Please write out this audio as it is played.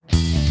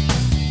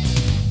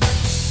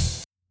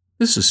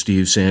This is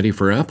Steve Sandy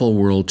for Apple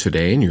World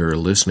Today, and you're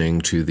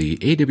listening to the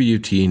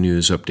AWT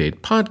News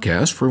Update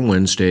podcast for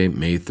Wednesday,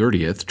 May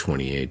 30th,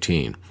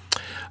 2018.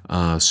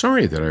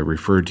 Sorry that I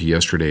referred to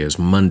yesterday as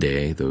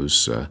Monday.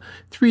 Those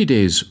 3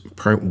 days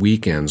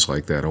weekends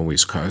like that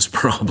always cause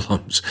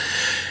problems.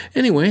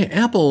 Anyway,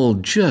 Apple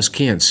just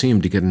can't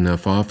seem to get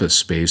enough office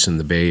space in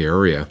the Bay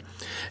Area.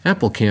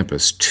 Apple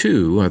Campus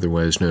 2,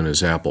 otherwise known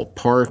as Apple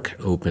Park,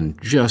 opened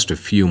just a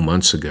few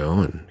months ago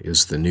and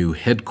is the new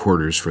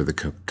headquarters for the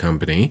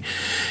company.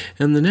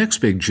 And the next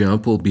big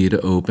jump will be to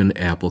open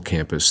Apple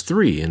Campus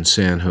 3 in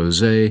San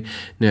Jose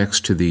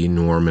next to the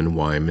Norman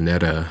Y.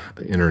 Mineta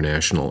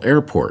International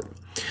Airport.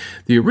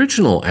 The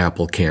original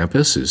Apple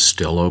campus is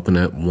still open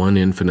at One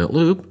Infinite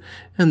Loop,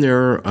 and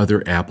there are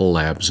other Apple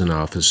labs and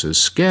offices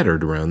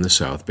scattered around the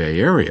South Bay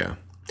area.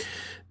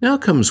 Now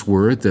comes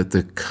word that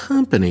the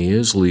company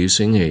is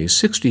leasing a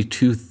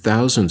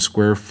 62,000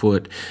 square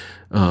foot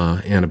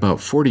and about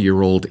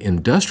 40-year-old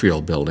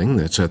industrial building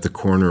that's at the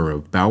corner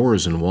of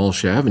Bowers and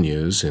Walsh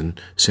Avenues in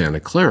Santa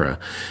Clara.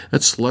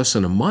 That's less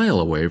than a mile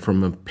away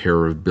from a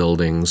pair of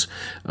buildings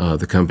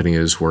the company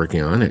is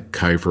working on at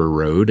Kiefer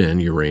Road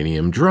and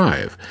Uranium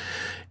Drive.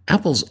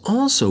 Apple's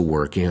also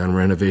working on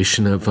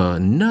renovation of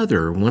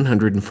another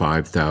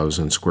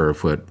 105,000 square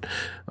foot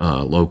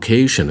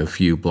location a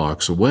few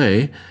blocks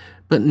away,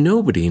 but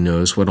nobody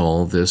knows what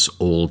all this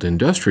old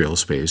industrial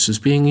space is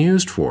being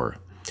used for.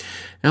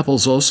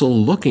 Apple's also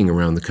looking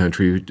around the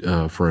country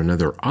for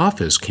another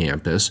office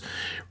campus.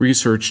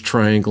 Research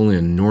Triangle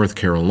in North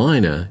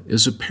Carolina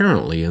is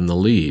apparently in the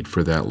lead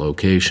for that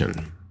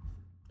location.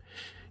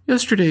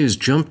 Yesterday's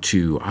jump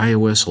to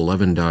iOS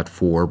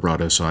 11.4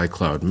 brought us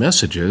iCloud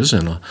messages,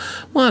 and a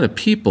lot of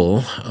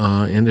people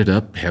ended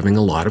up having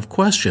a lot of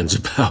questions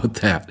about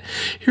that.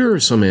 Here are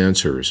some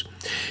answers.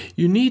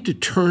 You need to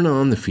turn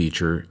on the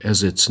feature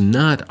as it's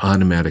not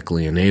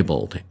automatically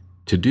enabled.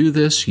 To do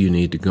this, you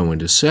need to go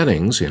into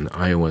Settings in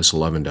iOS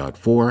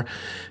 11.4,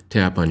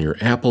 tap on your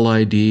Apple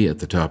ID at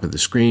the top of the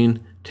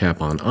screen,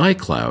 tap on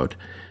iCloud,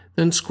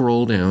 then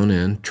scroll down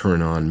and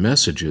turn on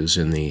Messages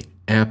in the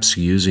Apps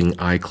Using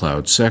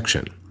iCloud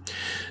section.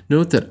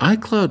 Note that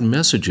iCloud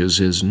Messages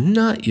is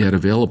not yet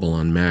available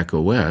on Mac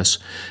OS,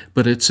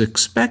 but it's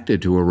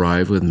expected to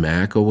arrive with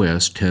Mac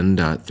OS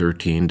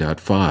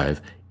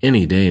 10.13.5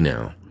 any day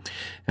now.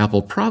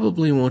 Apple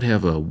probably won't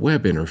have a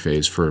web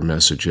interface for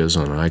messages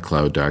on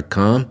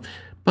iCloud.com,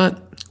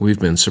 but we've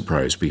been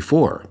surprised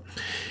before.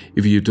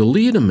 If you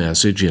delete a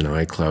message in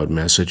iCloud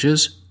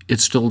Messages,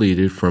 it's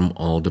deleted from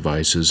all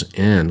devices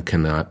and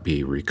cannot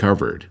be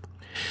recovered.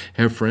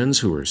 Have friends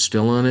who are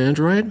still on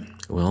Android?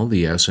 Well,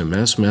 the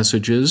SMS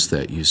messages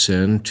that you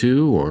send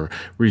to or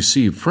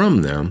receive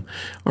from them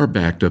are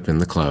backed up in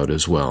the cloud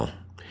as well.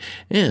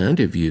 And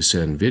if you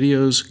send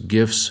videos,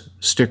 GIFs,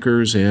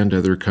 stickers, and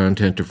other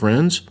content to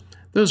friends,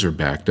 those are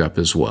backed up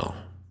as well.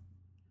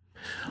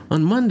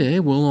 On Monday,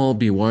 we'll all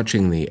be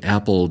watching the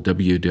Apple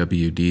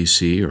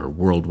WWDC, or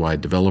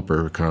Worldwide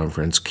Developer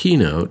Conference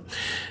keynote,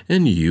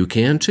 and you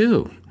can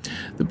too.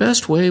 The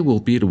best way will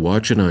be to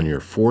watch it on your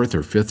 4th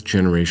or 5th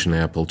generation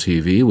Apple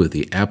TV with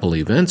the Apple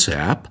Events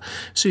app,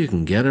 so you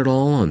can get it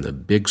all on the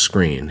big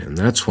screen, and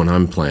that's what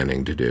I'm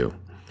planning to do.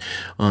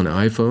 On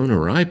iPhone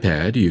or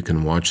iPad, you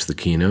can watch the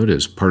keynote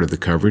as part of the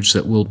coverage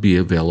that will be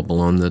available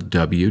on the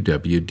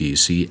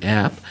WWDC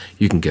app.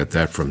 You can get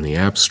that from the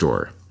App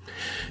Store.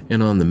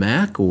 And on the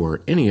Mac or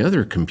any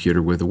other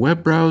computer with a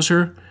web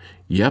browser,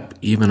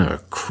 even a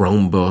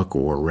Chromebook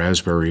or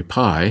Raspberry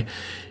Pi,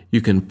 you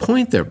can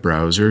point that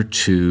browser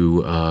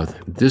to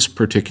this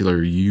particular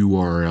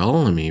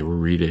URL. Let me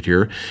read it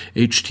here,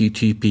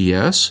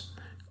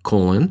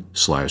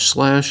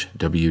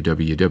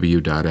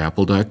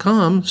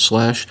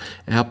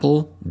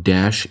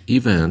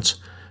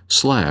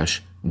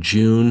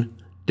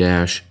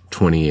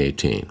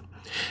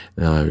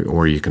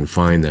 Or you can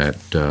find that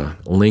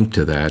link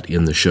to that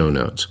in the show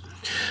notes.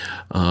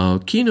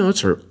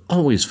 Keynotes are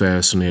always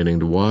fascinating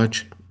to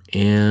watch,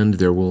 and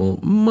there will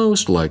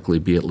most likely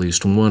be at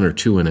least 1 or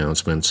 2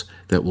 announcements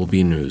that will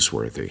be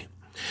newsworthy.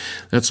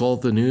 That's all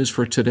the news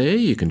for today.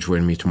 You can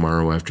join me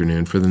tomorrow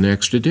afternoon for the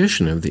next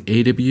edition of the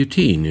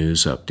AWT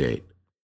News Update.